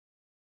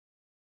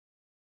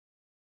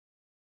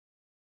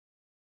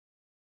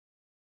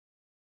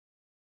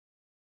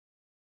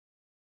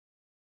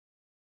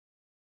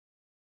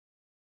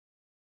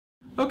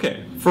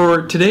Okay,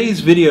 for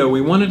today's video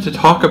we wanted to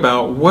talk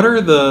about what are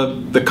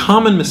the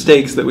common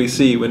mistakes that we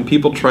see when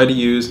people try to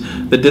use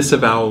the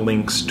disavow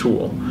links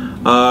tool.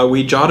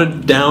 We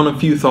jotted down a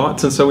few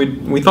thoughts, and so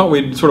we thought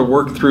we'd sort of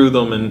work through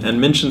them and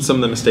mention some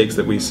of the mistakes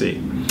that we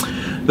see.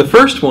 The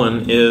first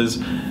one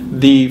is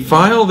the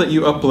file that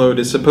you upload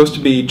is supposed to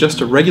be just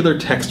a regular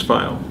text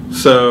file.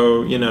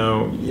 So,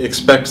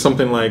 expect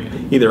something like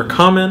either a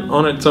comment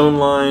on its own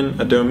line,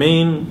 a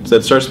domain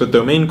that starts with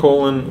domain :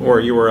 or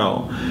a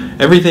URL.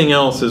 Everything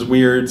else is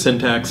weird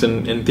syntax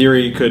and in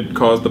theory could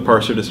cause the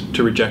parser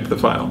to reject the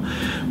file.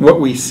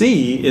 What we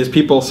see is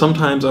people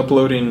sometimes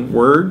uploading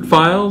Word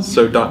files,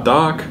 so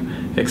 .doc,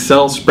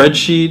 Excel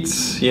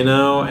spreadsheets,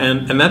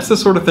 and that's the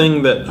sort of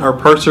thing that our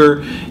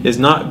parser is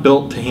not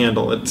built to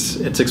handle. It's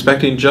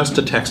expecting just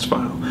a text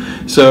file.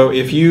 So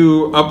if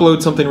you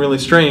upload something really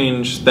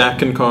strange, that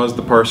can cause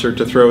the parser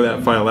to throw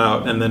that file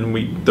out, and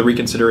then the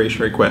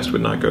reconsideration request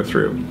would not go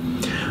through.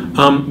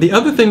 The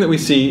other thing that we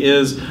see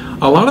is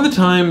a lot of the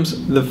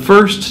times the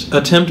first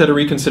attempt at a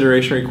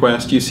reconsideration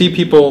request, you see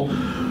people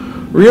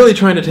really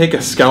trying to take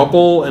a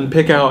scalpel and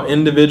pick out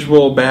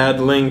individual bad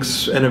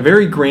links in a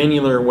very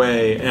granular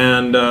way.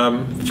 And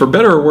for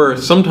better or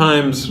worse,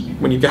 sometimes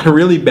when you've got a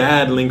really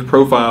bad link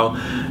profile,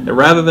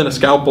 rather than a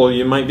scalpel,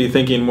 you might be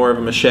thinking more of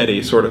a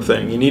machete sort of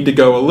thing. You need to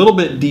go a little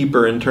bit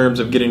deeper in terms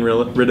of getting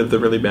rid of the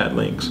really bad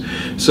links.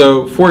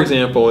 So, for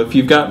example, if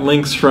you've got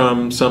links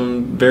from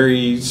some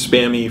very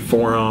spammy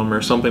forum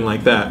or something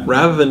like that,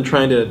 rather than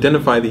trying to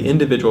identify the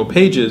individual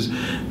pages,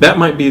 that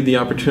might be the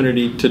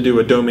opportunity to do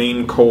a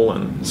domain :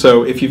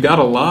 So if you've got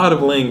a lot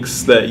of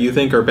links that you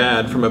think are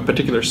bad from a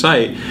particular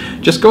site,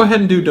 just go ahead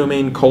and do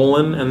domain :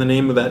 and the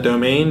name of that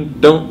domain.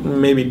 Don't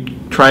maybe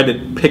try to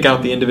pick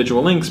out the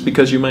individual links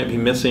because you might be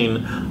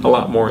missing a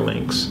lot more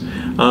links.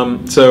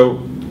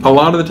 So a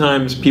lot of the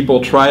times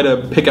people try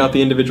to pick out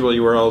the individual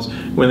URLs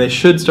when they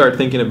should start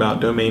thinking about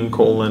domain :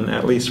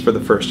 at least for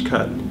the first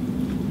cut.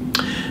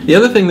 The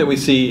other thing that we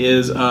see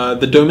is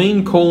the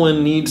domain :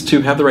 needs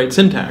to have the right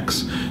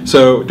syntax.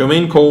 So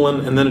domain :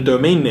 and then a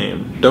domain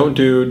name. Don't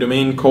do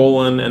domain :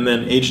 and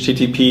then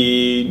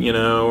HTTP,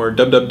 or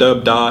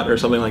www. or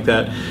something like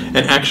that.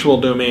 An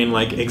actual domain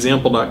like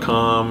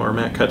example.com or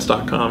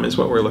mattcutts.com is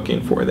what we're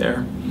looking for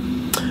there.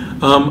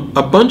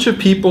 A bunch of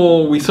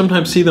people, we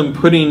sometimes see them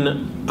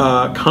putting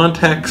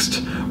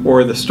context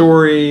or the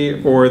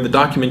story or the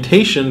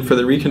documentation for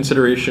the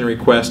reconsideration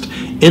request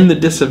in the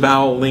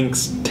disavow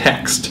links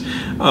text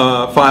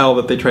file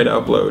that they try to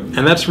upload.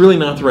 And that's really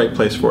not the right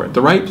place for it.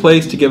 The right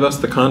place to give us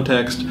the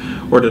context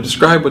or to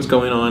describe what's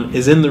going on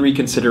is in the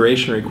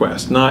reconsideration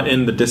request, not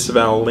in the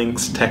disavow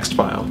links text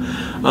file.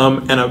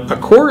 And a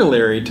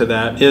corollary to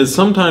that is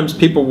sometimes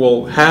people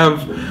will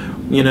have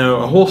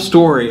a whole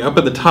story up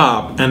at the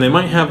top, and they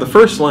might have the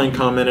first line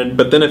commented,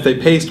 but then if they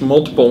paste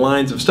multiple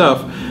lines of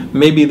stuff,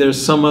 maybe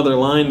there's some other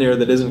line there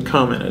that isn't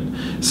commented.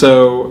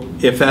 So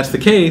if that's the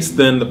case,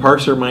 then the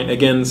parser might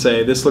again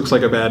say, this looks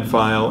like a bad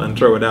file, and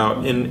throw it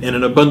out in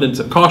an abundance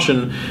of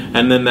caution,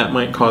 and then that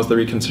might cause the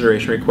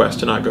reconsideration request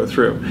to not go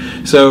through.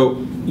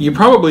 So you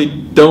probably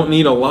don't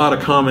need a lot of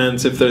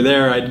comments. If they're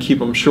there, I'd keep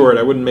them short.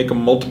 I wouldn't make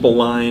them multiple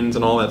lines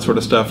and all that sort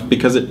of stuff,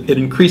 because it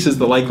increases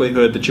the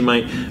likelihood that you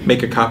might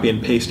make a copy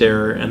and paste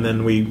error, and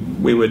then we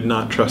would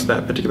not trust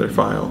that particular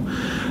file.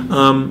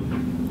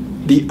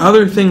 The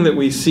other thing that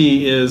we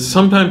see is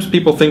sometimes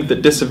people think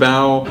that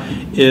disavow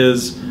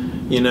is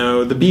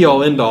the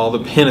be-all end-all, the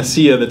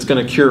panacea that's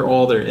going to cure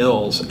all their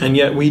ills. And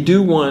yet we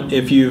do want,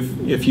 if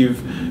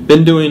you've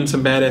been doing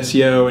some bad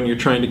SEO and you're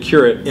trying to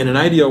cure it, in an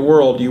ideal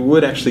world you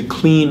would actually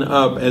clean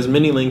up as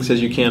many links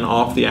as you can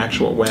off the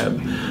actual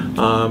web.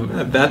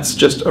 That's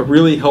just a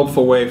really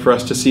helpful way for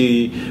us to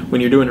see when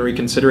you're doing a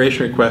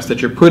reconsideration request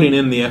that you're putting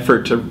in the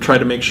effort to try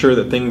to make sure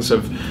that things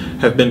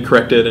have been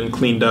corrected and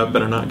cleaned up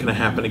and are not going to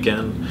happen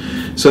again.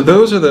 So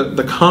those are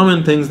the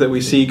common things that we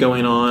see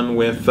going on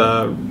with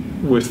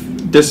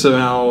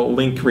disavow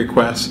link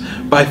requests.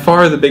 By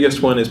far the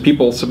biggest one is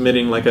people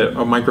submitting like a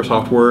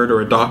Microsoft Word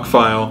or a doc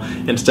file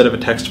instead of a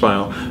text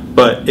file.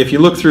 But if you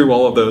look through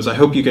all of those, I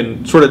hope you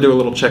can sort of do a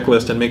little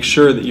checklist and make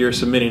sure that you're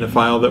submitting a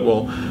file that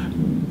will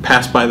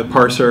pass by the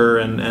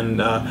parser and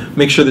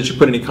make sure that you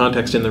put any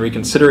context in the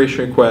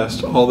reconsideration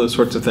request, all those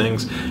sorts of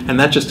things. And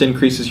that just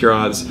increases your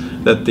odds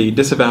that the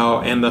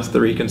disavow and thus the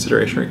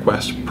reconsideration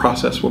request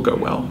process will go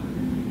well.